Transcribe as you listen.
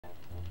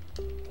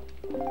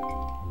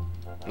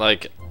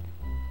Like,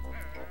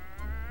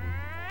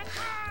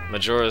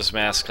 Majora's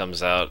Mask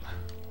comes out.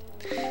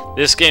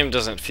 This game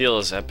doesn't feel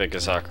as epic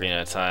as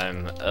Ocarina of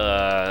Time.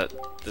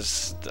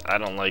 I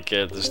don't like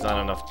it. There's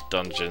not enough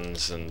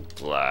dungeons and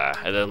blah.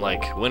 And then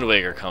like Wind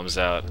Waker comes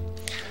out.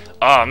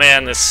 Oh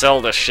man, this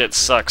Zelda shit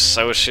sucks.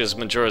 I wish it was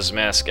Majora's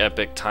Mask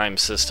epic time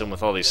system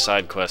with all these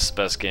side quests.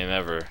 Best game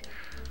ever.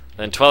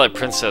 Then Twilight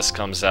Princess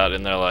comes out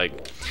and they're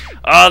like,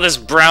 oh, this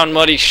brown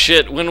muddy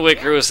shit. Wind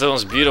Waker was the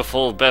most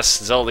beautiful,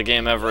 best Zelda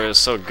game ever. It was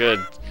so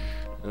good.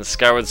 And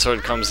Skyward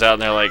Sword comes out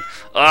and they're like,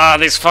 ah,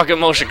 these fucking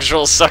motion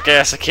controls suck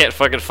ass. I can't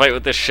fucking fight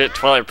with this shit.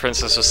 Twilight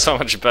Princess was so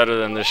much better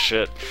than this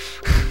shit.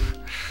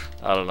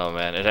 I don't know,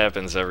 man. It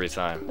happens every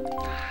time.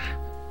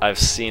 I've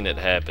seen it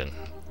happen.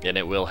 And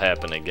it will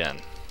happen again.